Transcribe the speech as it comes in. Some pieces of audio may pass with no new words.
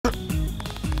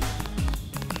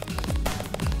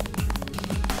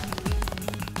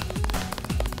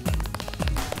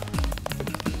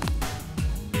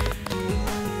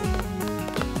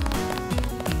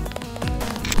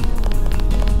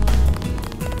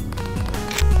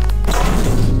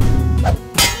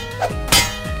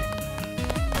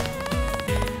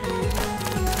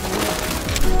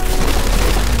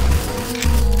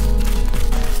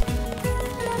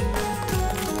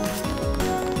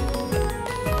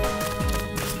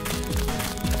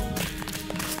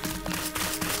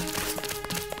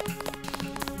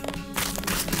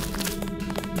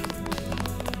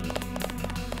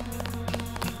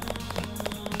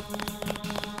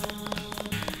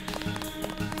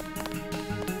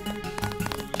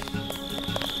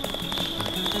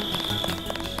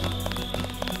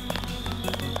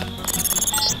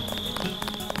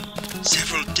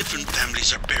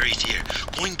buried here,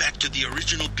 going back to the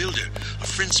original builder, a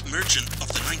French merchant of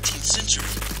the 19th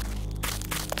century.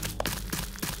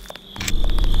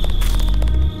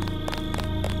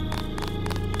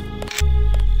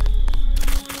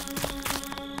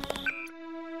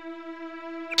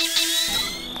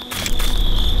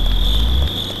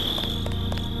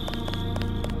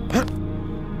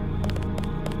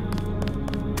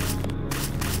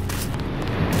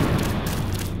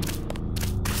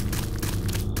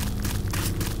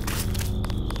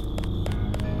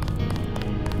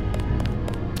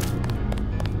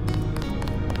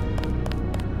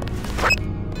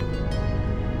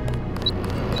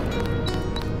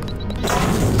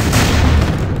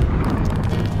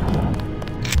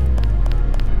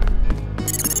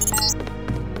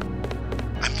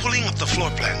 The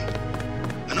floor plan.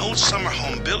 An old summer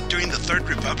home built during the Third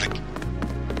Republic.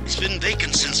 It's been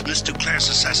vacant since Miss Duclair's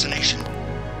assassination.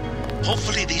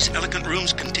 Hopefully these elegant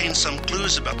rooms contain some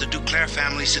clues about the Duclair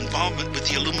family's involvement with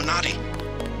the Illuminati.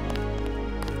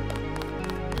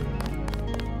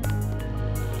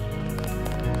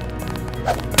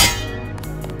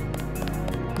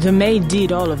 The maid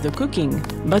did all of the cooking,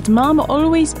 but Mom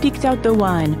always picked out the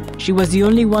wine. She was the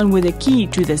only one with a key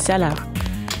to the cellar.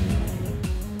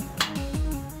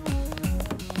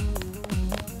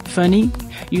 Funny,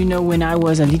 you know, when I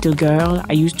was a little girl,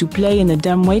 I used to play in the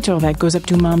dumbwaiter that goes up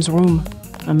to Mom's room.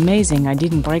 Amazing, I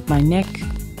didn't break my neck.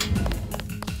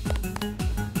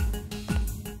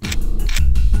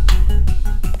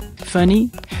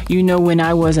 Funny, you know, when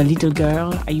I was a little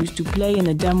girl, I used to play in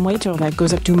the dumbwaiter that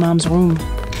goes up to Mom's room.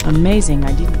 Amazing,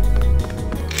 I didn't.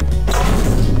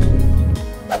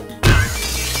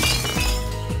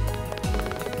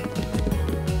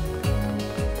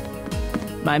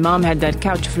 My mom had that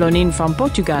couch flown in from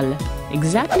Portugal,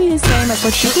 exactly the same as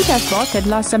what she could have bought at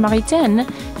La Samaritaine,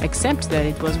 except that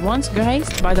it was once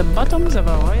graced by the bottoms of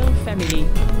a royal family.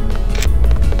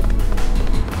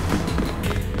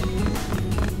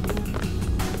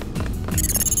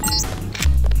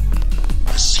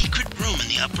 A secret room in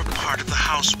the upper part of the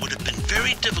house would have been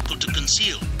very difficult to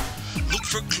conceal. Look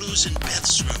for clues in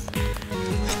Beth's room.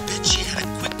 I bet she had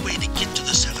a quick way to get to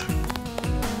the cellar.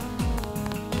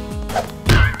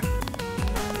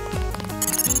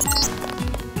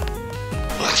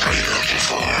 What are you looking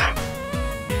for?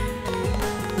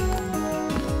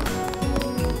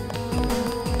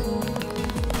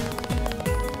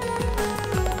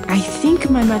 I think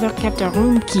my mother kept a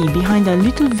room key behind a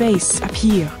little vase up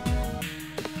here.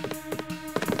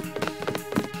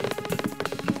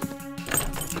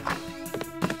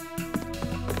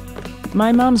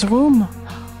 My mom's room.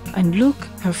 And look,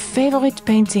 her favorite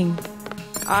painting.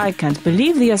 I can't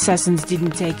believe the assassins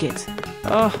didn't take it.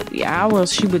 Oh, the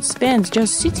hours she would spend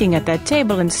just sitting at that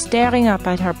table and staring up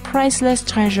at her priceless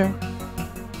treasure.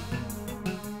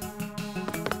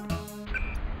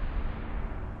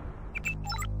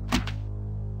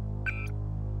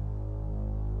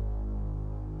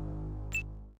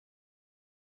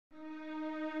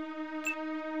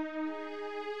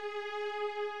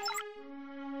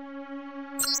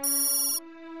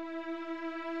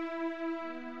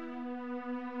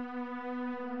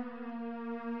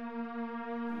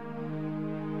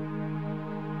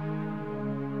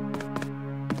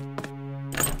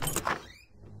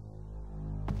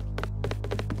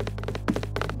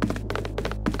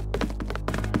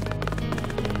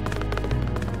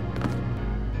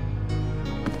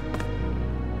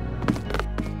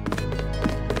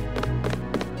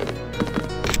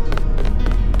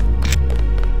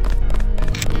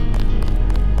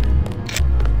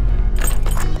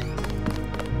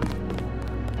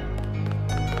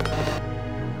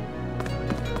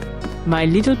 My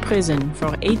little prison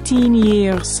for 18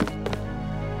 years.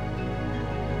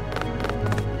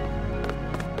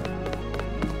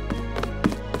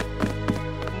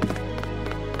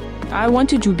 I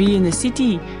wanted to be in the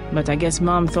city, but I guess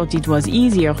Mom thought it was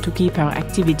easier to keep her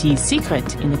activities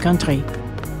secret in the country.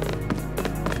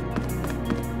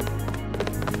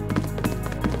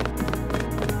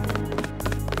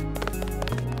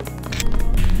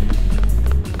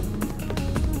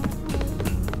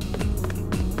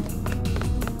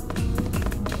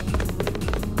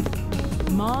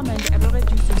 Mom and Everett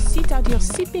used to sit out here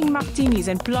sipping martinis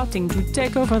and plotting to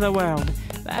take over the world.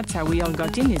 That's how we all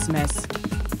got in this mess.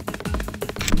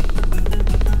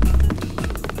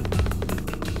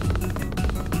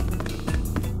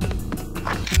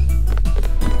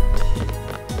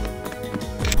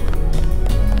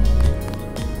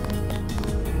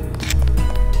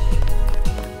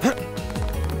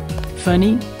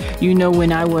 Funny, you know,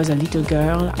 when I was a little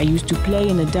girl, I used to play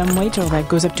in the dumbwaiter that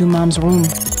goes up to Mom's room.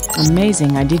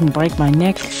 Amazing, I didn't break my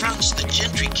neck. In France, the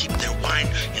gentry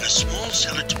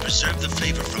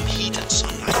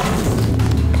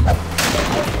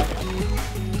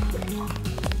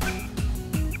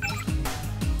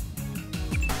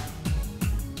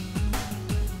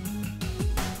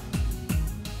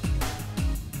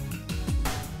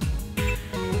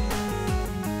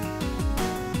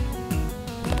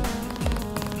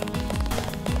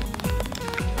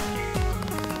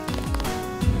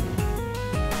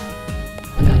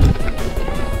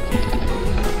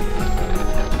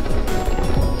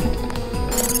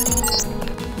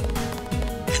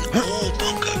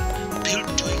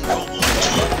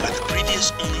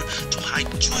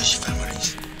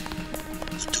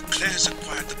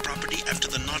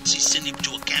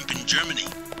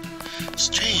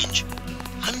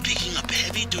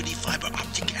heavy-duty fiber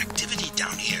optic activity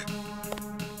down here.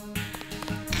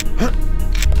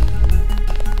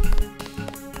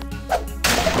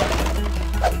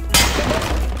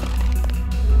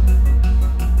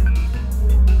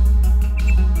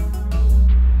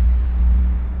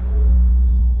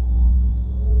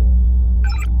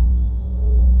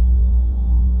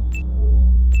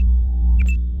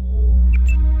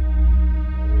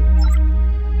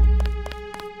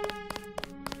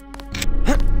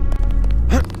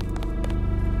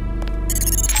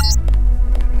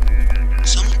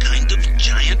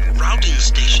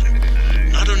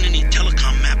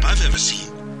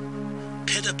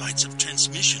 Petabytes of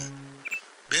transmission.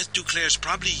 Beth Duclair's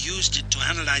probably used it to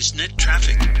analyze net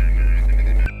traffic.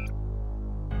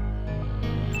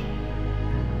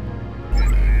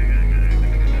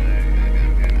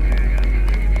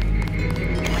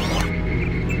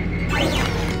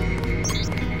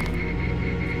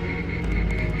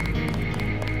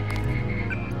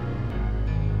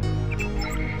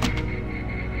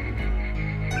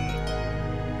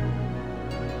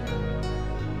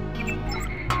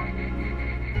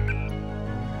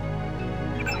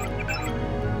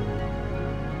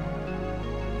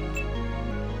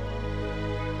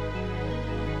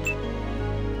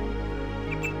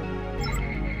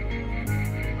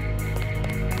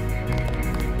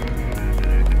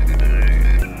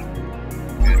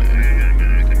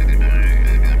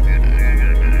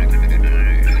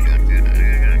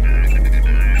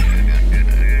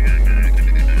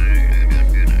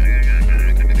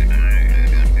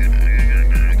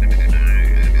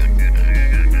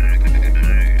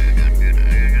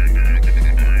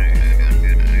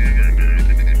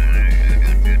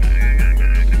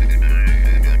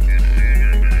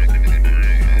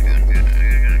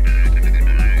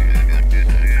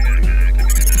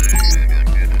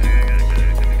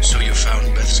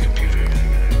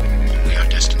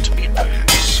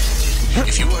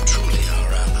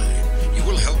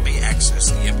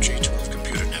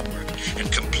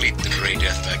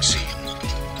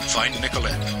 Find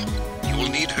Nicolette. You will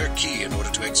need her key in order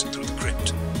to exit through the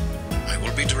crypt. I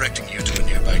will be directing you to a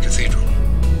nearby cathedral.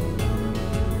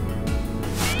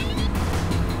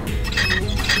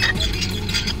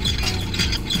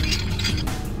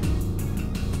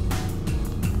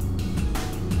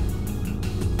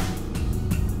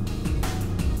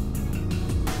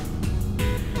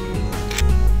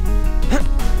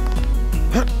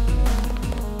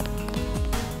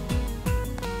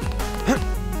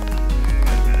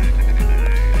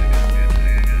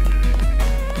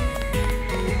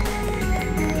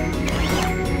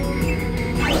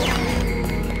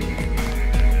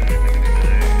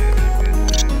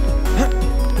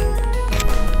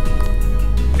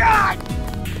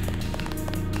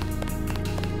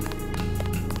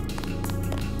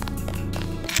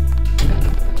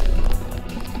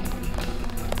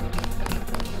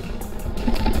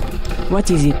 What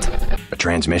is it? A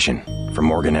transmission from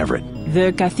Morgan Everett.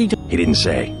 The Cathedral? He didn't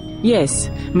say. Yes.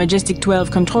 Majestic 12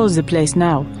 controls the place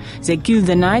now. They killed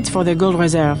the Knights for their gold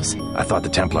reserves. I thought the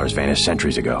Templars vanished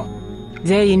centuries ago.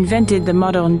 They invented the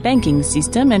modern banking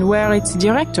system and were its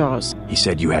directors. He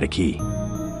said you had a key.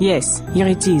 Yes, here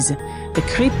it is. The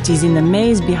crypt is in the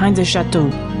maze behind the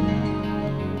chateau.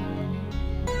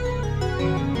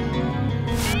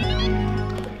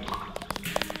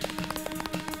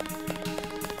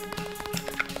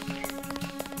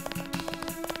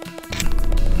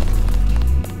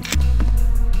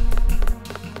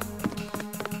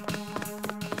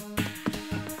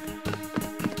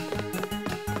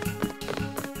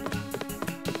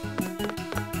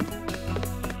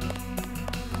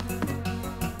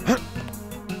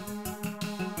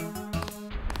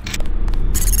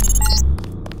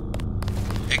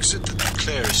 Exit the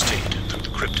Duclair estate through the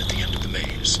crypt at the end of the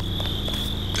maze.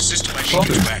 The system I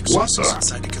need to access is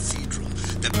inside a cathedral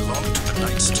that belonged to the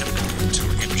Knights Templar until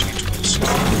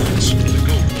MG-12 secured the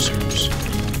gold reserves.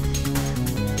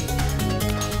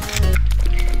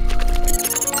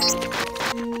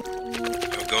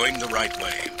 You're going the right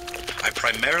way. I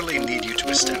primarily need you to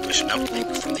establish an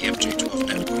uplink from the MG-12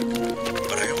 network,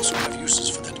 but I also have uses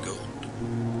for that gold.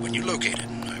 When you locate it,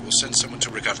 I will send someone to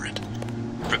recover it.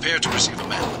 Prepare to receive a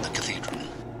man in the cathedral.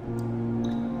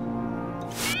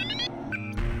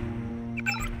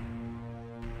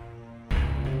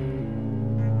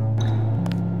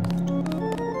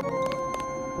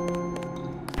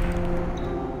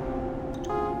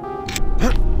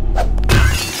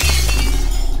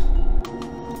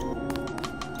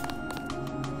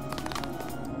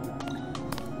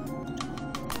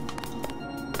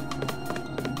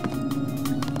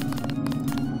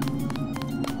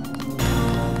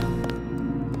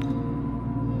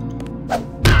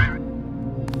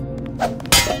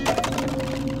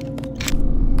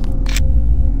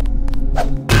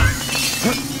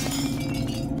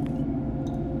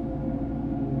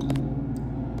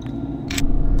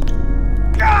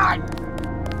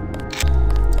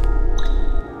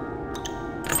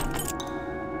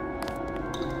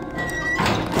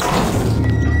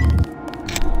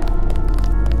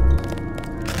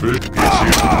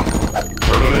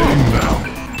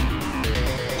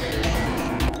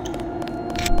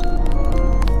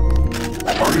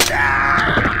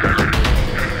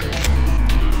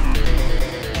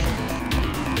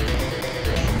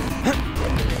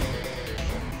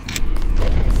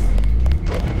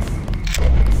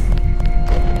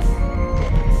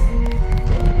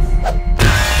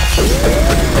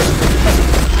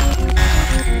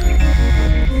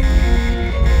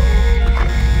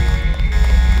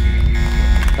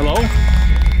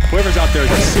 Whoever's out there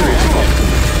is a serious problem.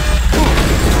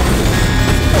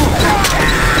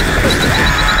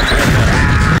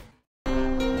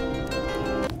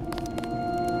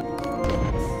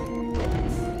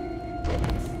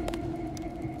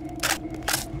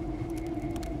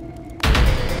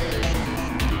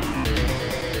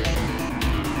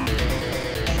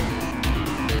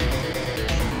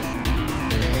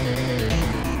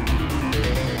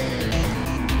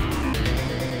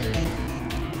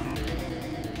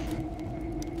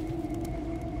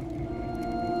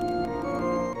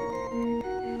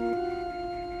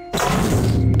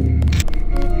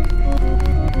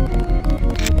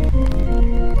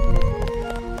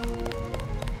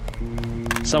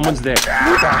 Someone's there. What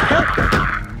the hell?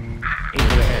 Aim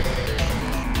for the head.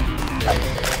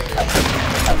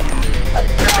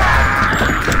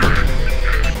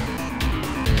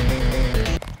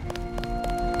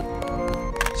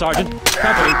 Sergeant,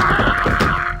 company.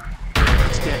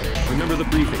 It's dead. Remember the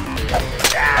briefing.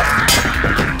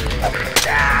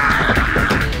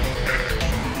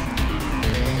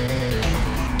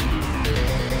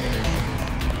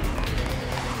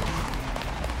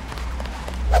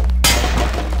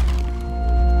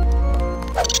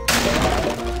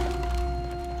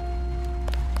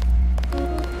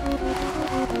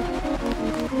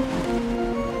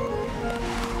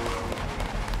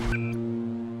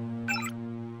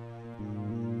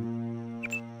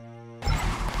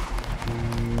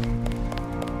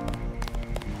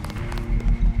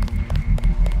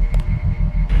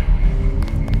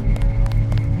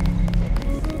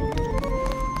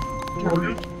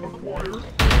 Target acquired.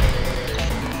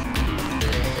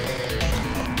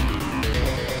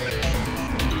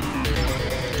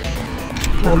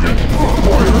 Target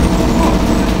acquired.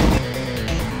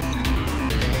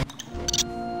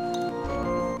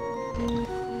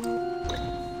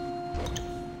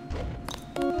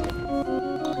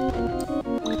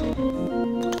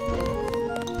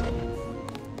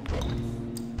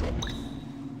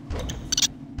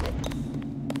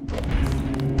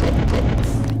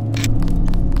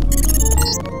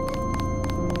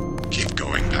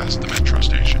 The metro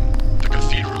station. The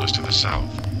cathedral is to the south.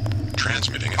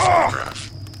 Transmitting a photograph.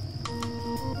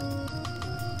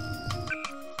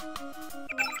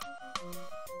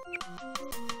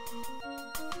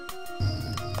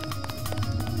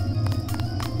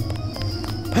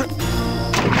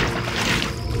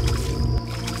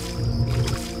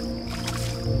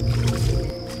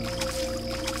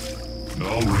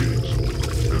 No readings.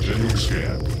 Continuing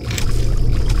scan.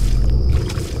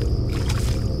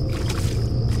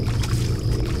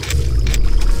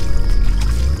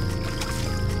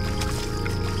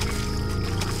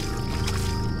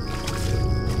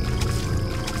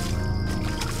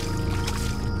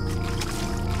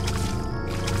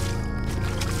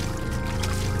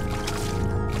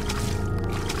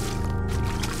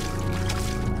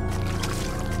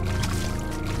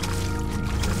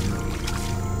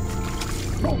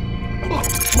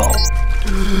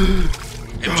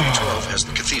 MG-12 has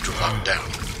the cathedral locked down.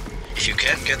 If you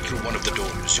can't get through one of the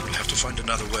doors, you will have to find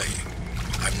another way.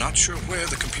 I'm not sure where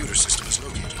the computer system is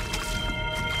located.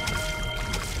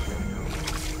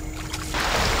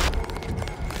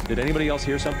 Did anybody else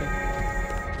hear something?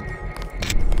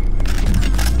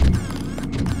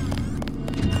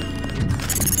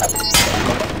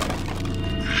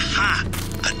 Aha!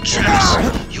 A trace!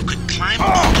 You could climb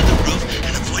onto the roof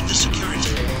and avoid the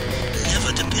security.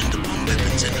 Never depend upon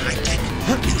weapons and high-tech.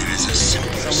 And there is a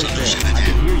simpler solution at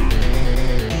hand.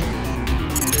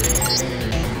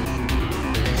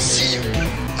 See you.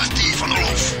 A thief on the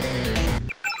roof.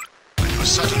 When your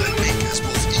satellite link has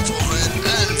both infrared and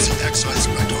the X-ray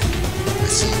spectrum, I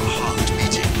see your heart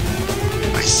beating.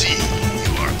 I see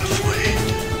you are afraid.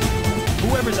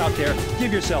 Whoever's out there,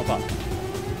 give yourself up.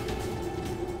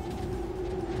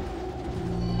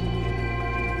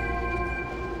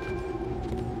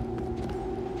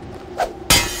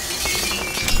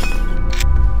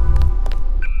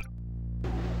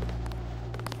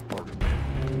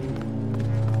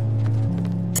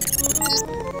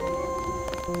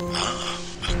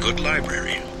 good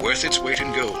library, worth its weight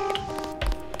in gold.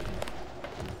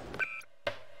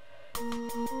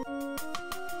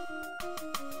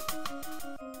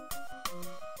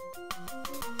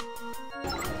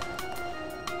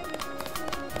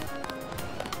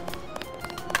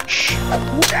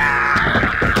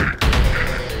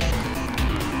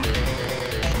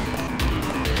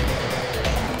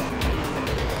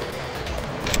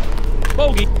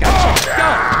 Bogey! Gotcha!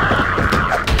 Go!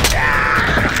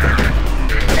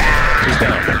 He's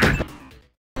down.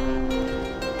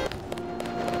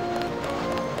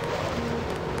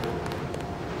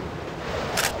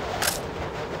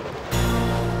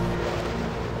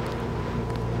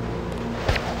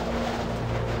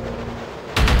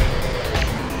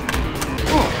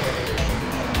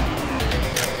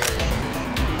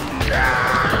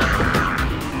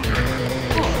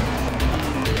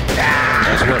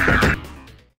 Nice work.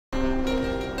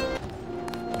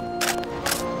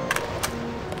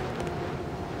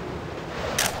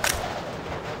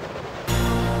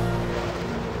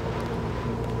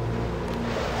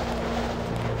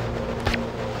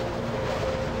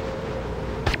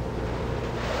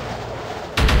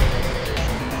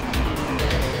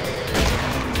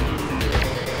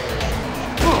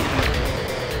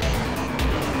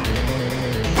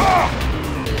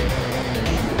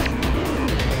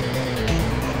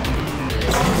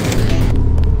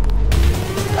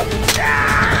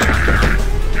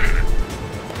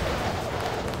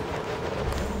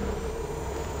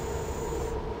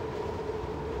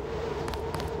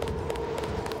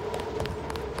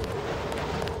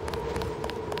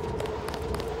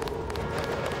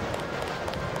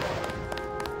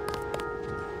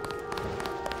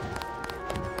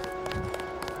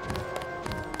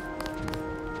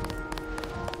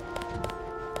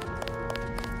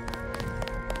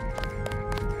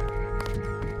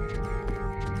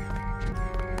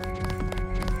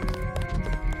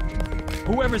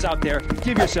 Whoever's out there,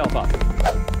 give yourself up.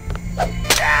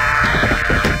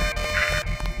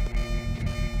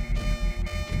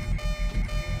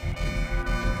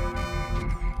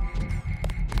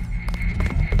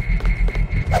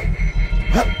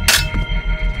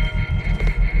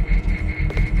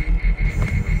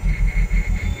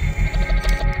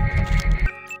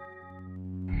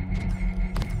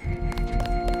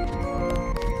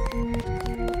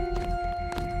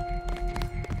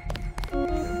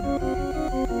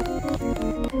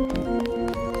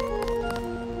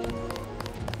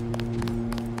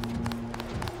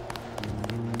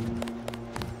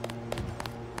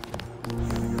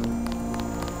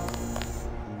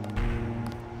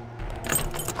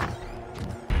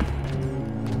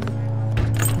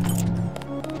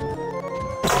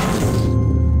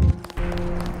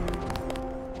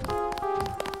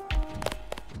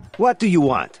 What do you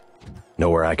want?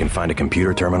 Know where I can find a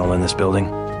computer terminal in this building?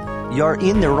 You're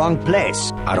in the wrong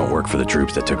place. I don't work for the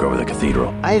troops that took over the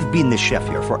cathedral. I've been the chef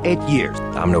here for 8 years.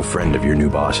 I'm no friend of your new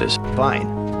bosses.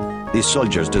 Fine. These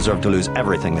soldiers deserve to lose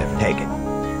everything they've taken.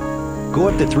 Go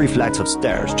up the 3 flights of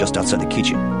stairs just outside the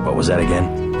kitchen. What was that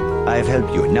again? I've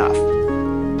helped you enough.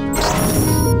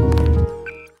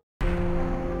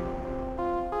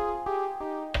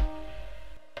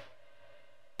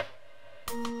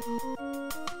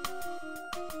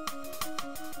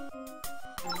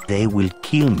 They will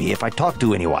kill me if I talk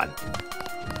to anyone.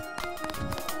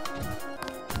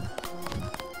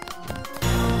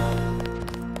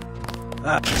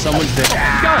 Someone's there.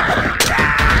 Go!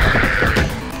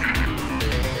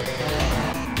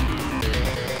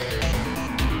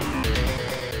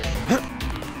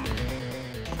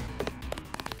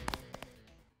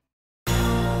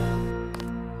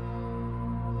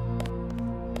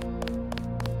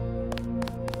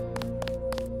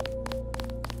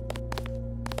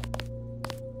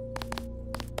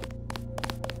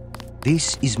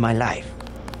 This is my life.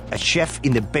 A chef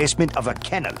in the basement of a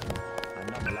kennel. I'm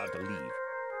not allowed to leave.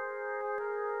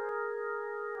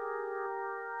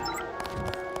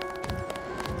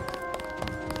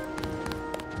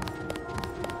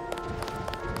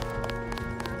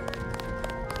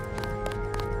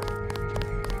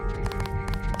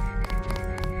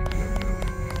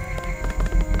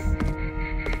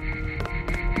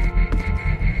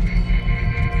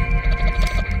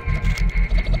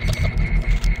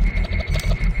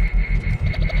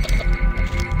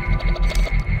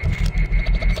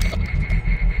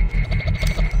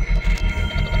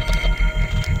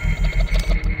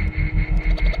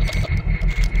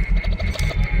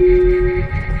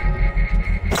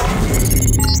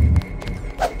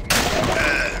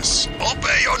 Yes,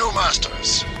 obey your new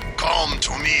masters. Come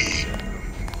to me.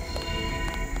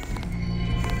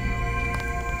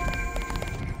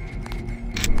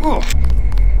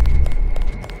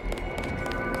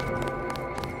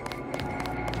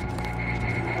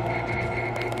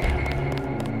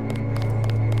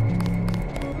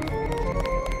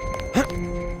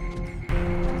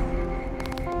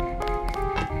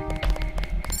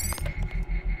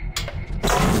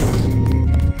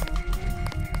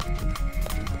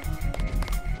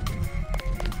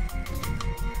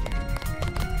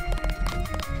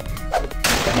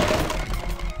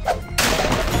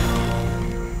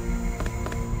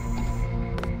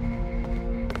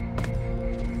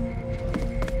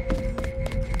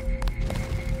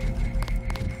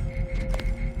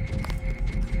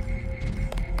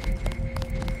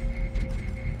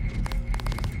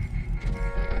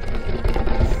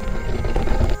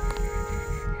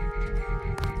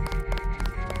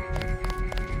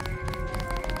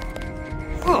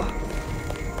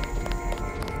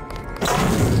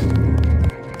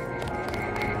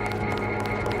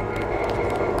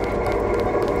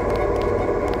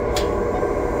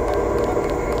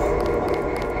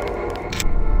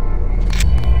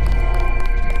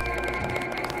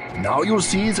 Now you'll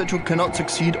see that you cannot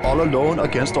succeed all alone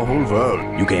against the whole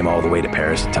world. You came all the way to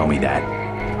Paris to tell me that.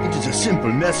 It is a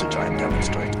simple message I am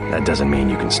demonstrating. That doesn't mean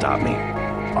you can stop me.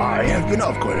 I have been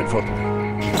upgraded for...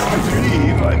 I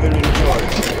believe I will enjoy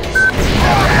this.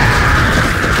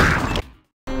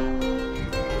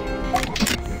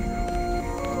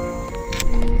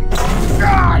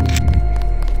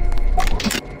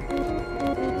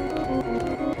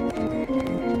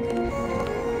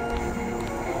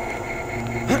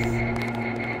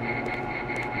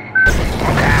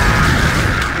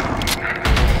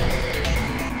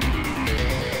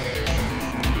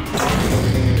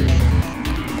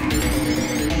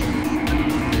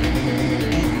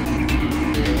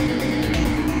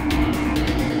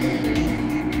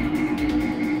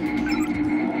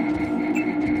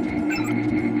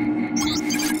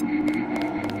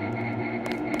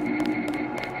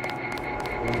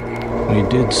 We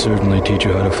did certainly teach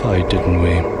you how to fight, didn't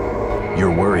we?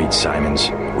 You're worried, Simons.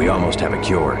 We almost have a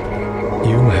cure.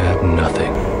 You have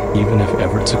nothing. Even if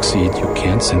Everett succeeds, you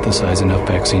can't synthesize enough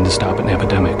vaccine to stop an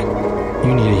epidemic.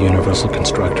 You need a universal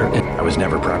constructor and... I was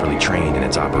never properly trained in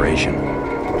its operation.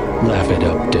 Laugh it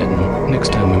up, Denton.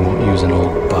 Next time we won't use an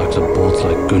old box of bolts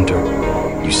like Gunter.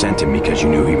 You sent him because you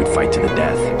knew he would fight to the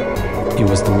death. He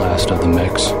was the last of the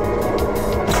mechs.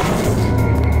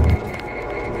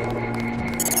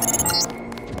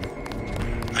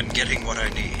 I'm getting what I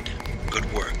need. Good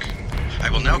work. I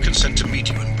will now consent to meet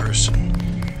you in person.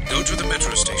 Go to the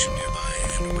metro station nearby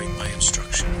and await my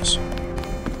instructions.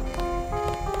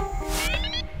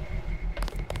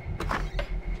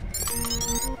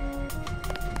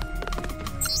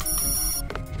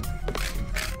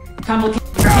 Campbell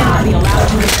cannot be allowed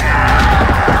to...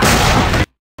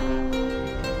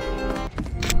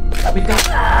 We've got...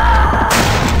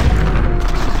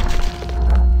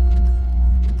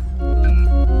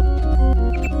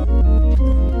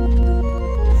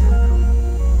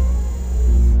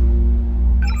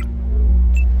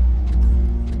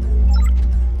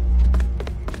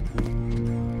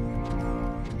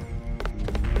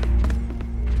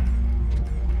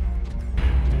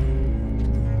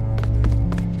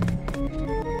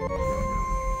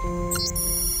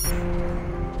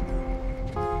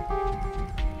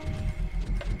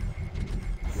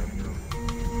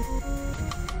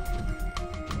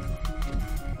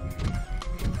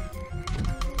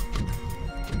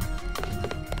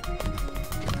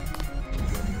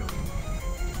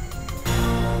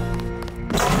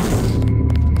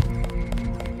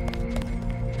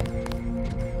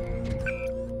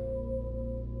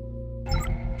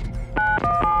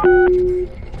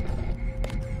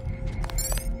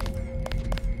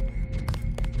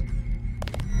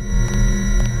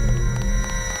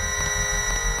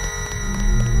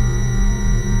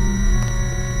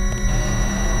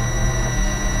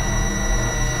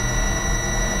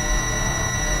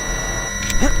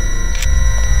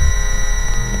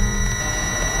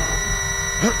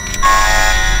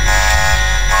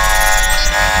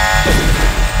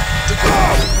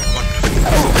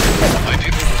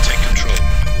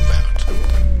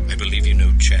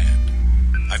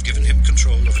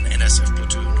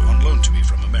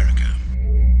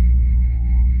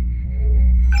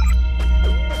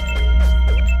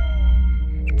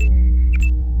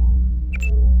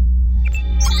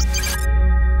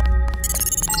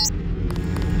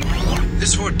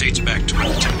 This fort dates back to when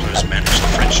the Templars managed the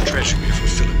French treasury for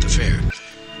Philip the Fair.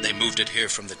 They moved it here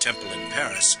from the temple in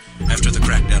Paris after the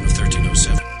crackdown of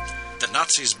 1307. The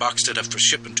Nazis boxed it up for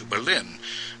shipment to Berlin,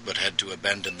 but had to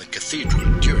abandon the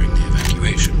cathedral during the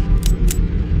evacuation.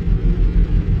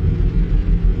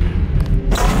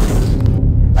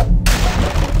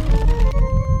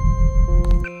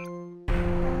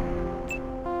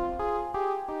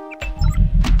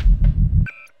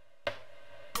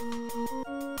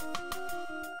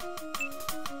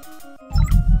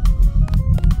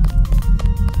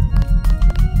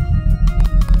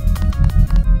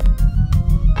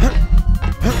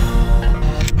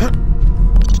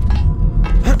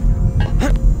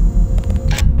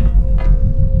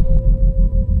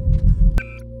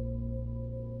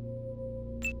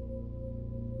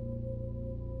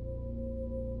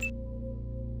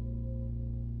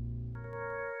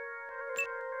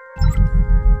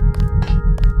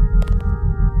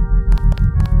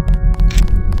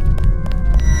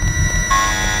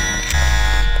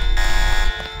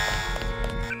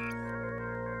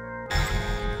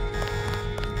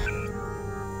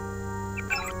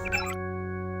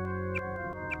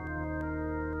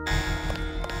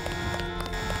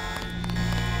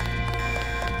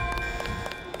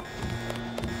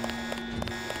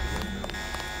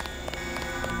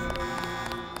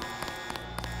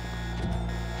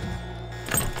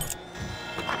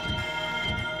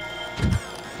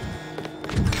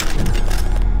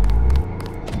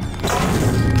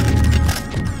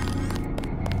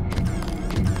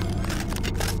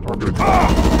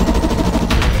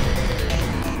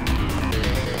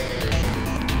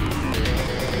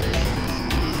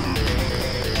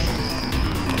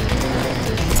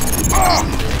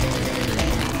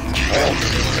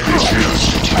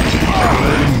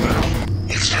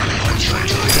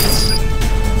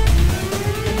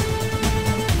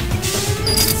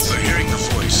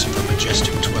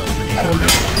 For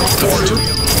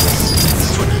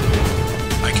now,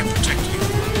 I can protect you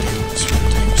against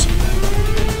Deus.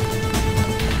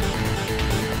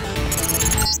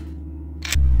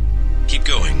 Keep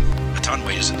going. A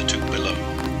Tanway is in the tube below.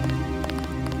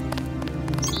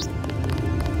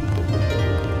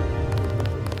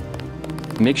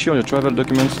 Make sure your travel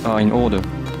documents are in order.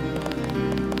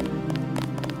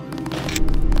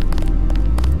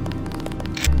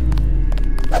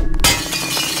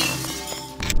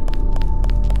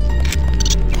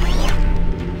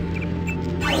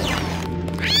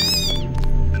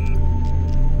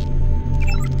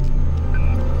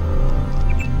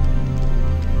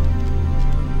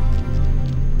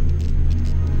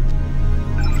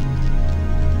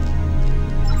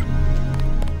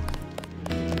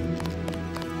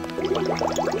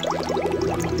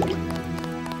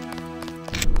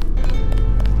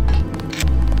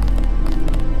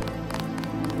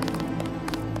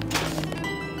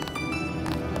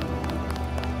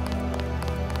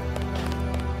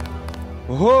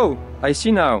 Oh, I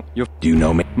see now. Do you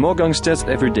know me? More gangsters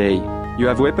every day. You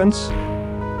have weapons?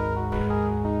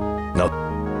 No.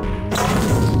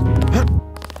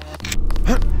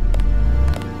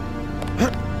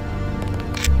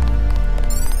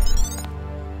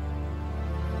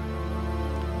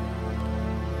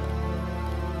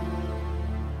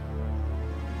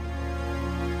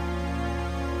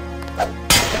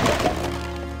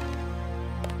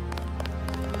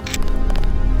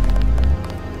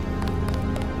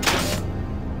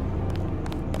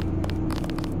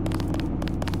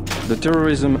 The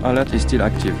terrorism alert is still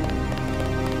active.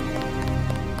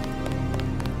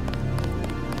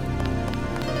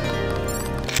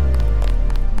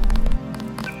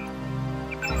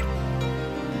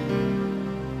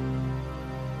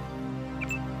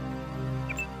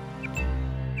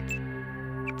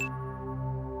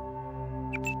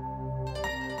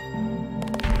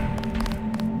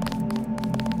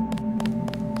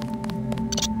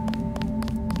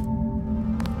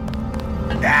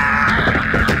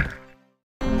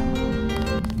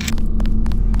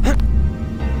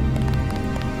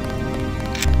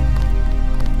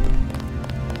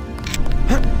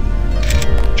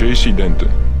 JC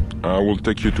Denton, I will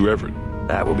take you to Everett.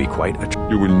 That will be quite a...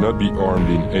 You will not be armed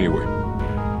in any way.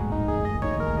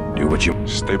 Do what you...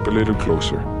 Step a little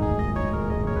closer.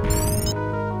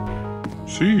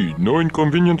 See, no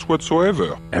inconvenience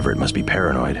whatsoever. Everett must be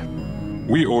paranoid.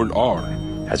 We all are.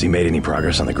 Has he made any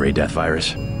progress on the Grey Death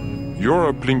virus?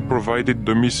 Your uplink provided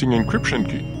the missing encryption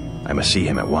key. I must see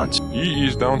him at once. He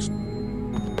is downstairs.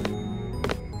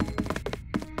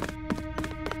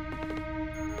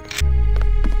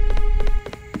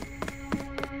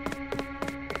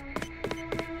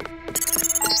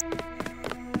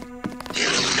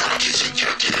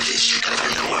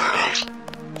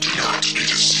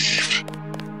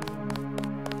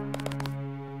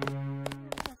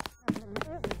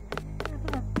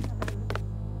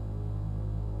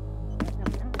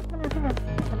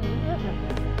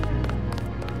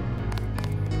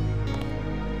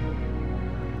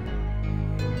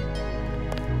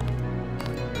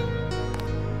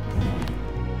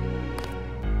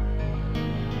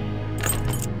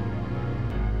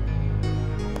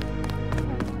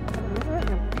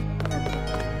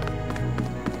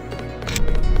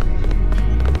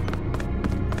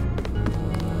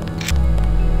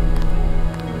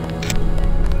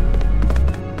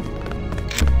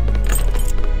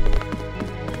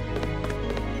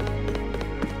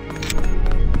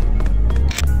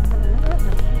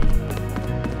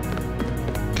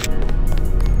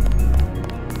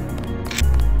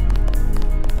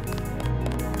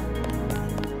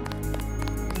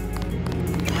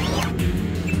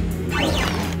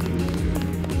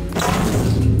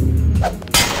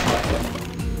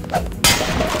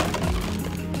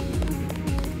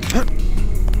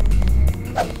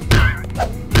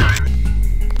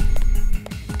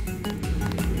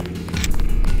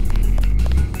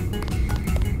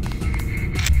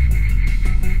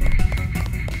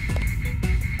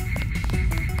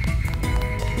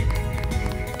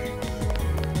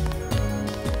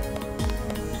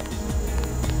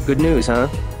 Good news, huh?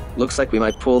 Looks like we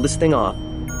might pull this thing off.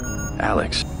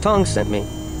 Alex. Tong sent me.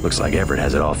 Looks like Everett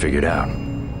has it all figured out.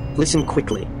 Listen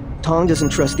quickly. Tong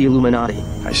doesn't trust the Illuminati.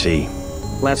 I see.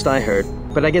 Last I heard.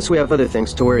 But I guess we have other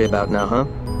things to worry about now, huh?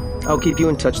 I'll keep you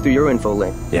in touch through your info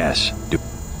link. Yes.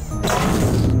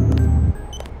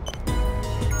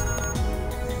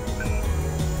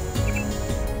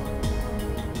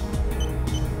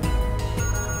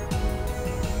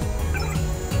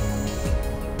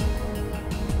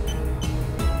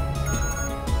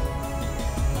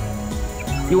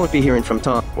 You won't be hearing from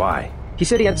Tom. Why? He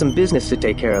said he had some business to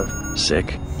take care of.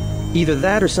 Sick? Either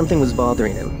that or something was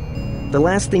bothering him. The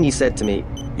last thing he said to me...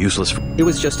 Useless. It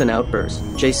was just an outburst.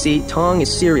 JC, Tong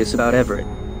is serious about Everett.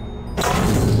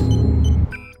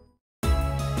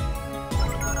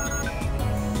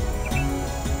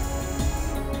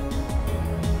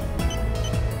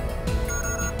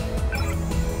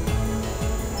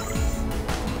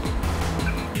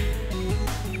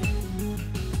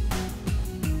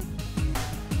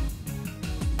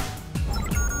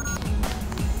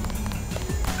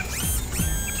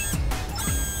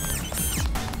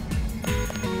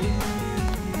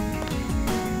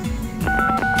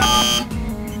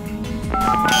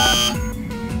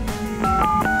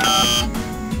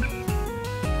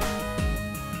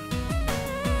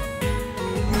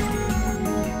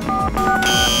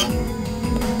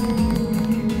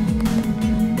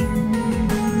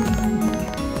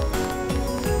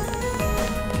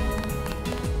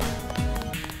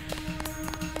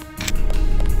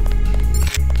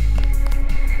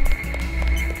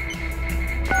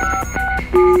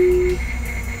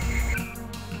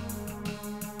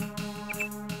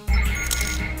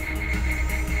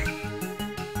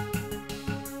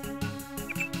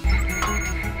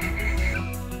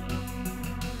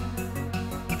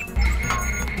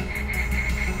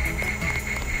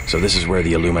 So this is where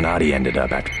the Illuminati ended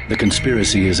up after... The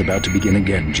conspiracy is about to begin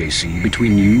again, JC,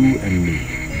 between you and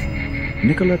me.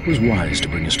 Nicolette was wise to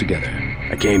bring us together.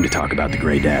 I came to talk about the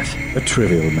Grey Death. A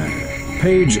trivial matter.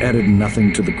 Page added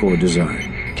nothing to the core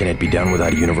design. Can it be done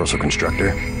without a universal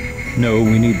constructor? No,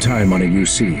 we need time on a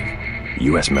UC.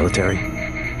 U.S. military?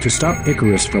 To stop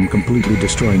Icarus from completely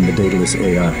destroying the dataless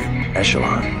AI.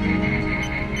 Echelon.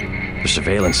 The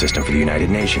surveillance system for the United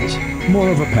Nations. More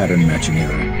of a pattern matching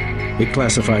error. It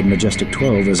classified Majestic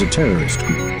 12 as a terrorist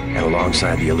group. And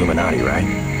alongside the Illuminati,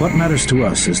 right? What matters to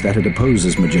us is that it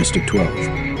opposes Majestic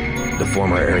 12. The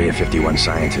former Area 51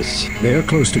 scientists. They are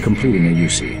close to completing a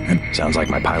UC, and... Sounds like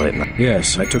my pilot and...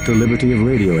 Yes, I took the liberty of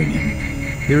radioing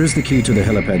him. Here is the key to the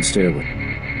helipad stairway.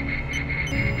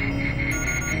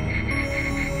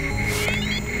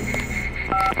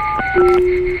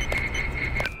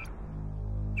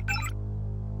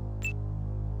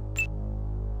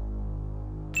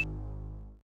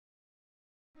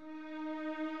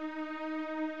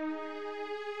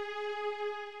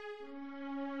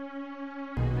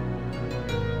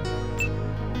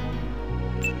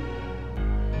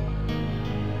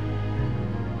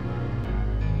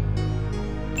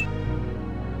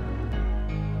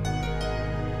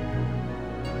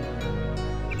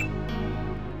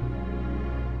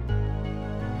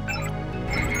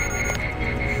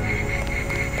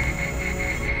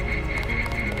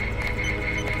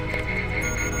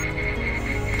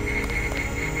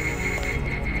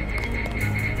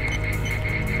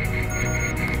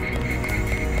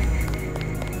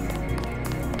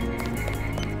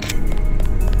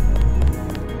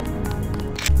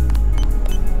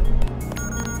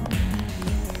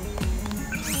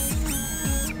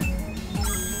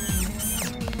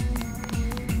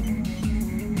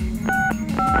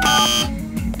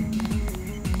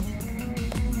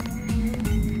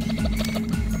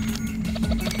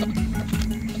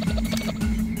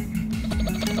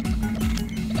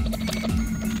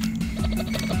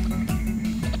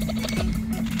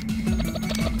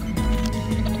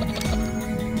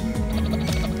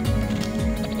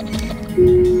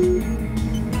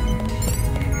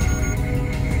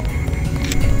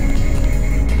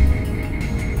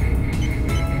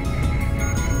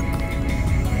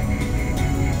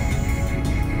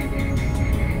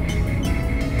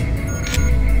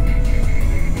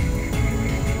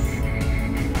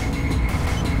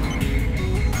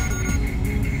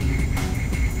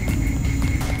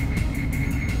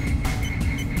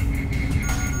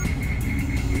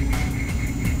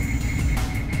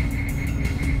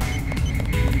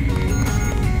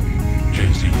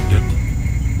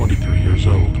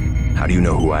 How do you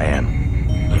know who I am?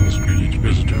 I must greet each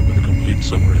visitor with a complete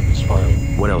summary of this file.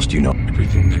 What else do you know?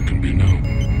 Everything that can be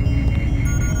known.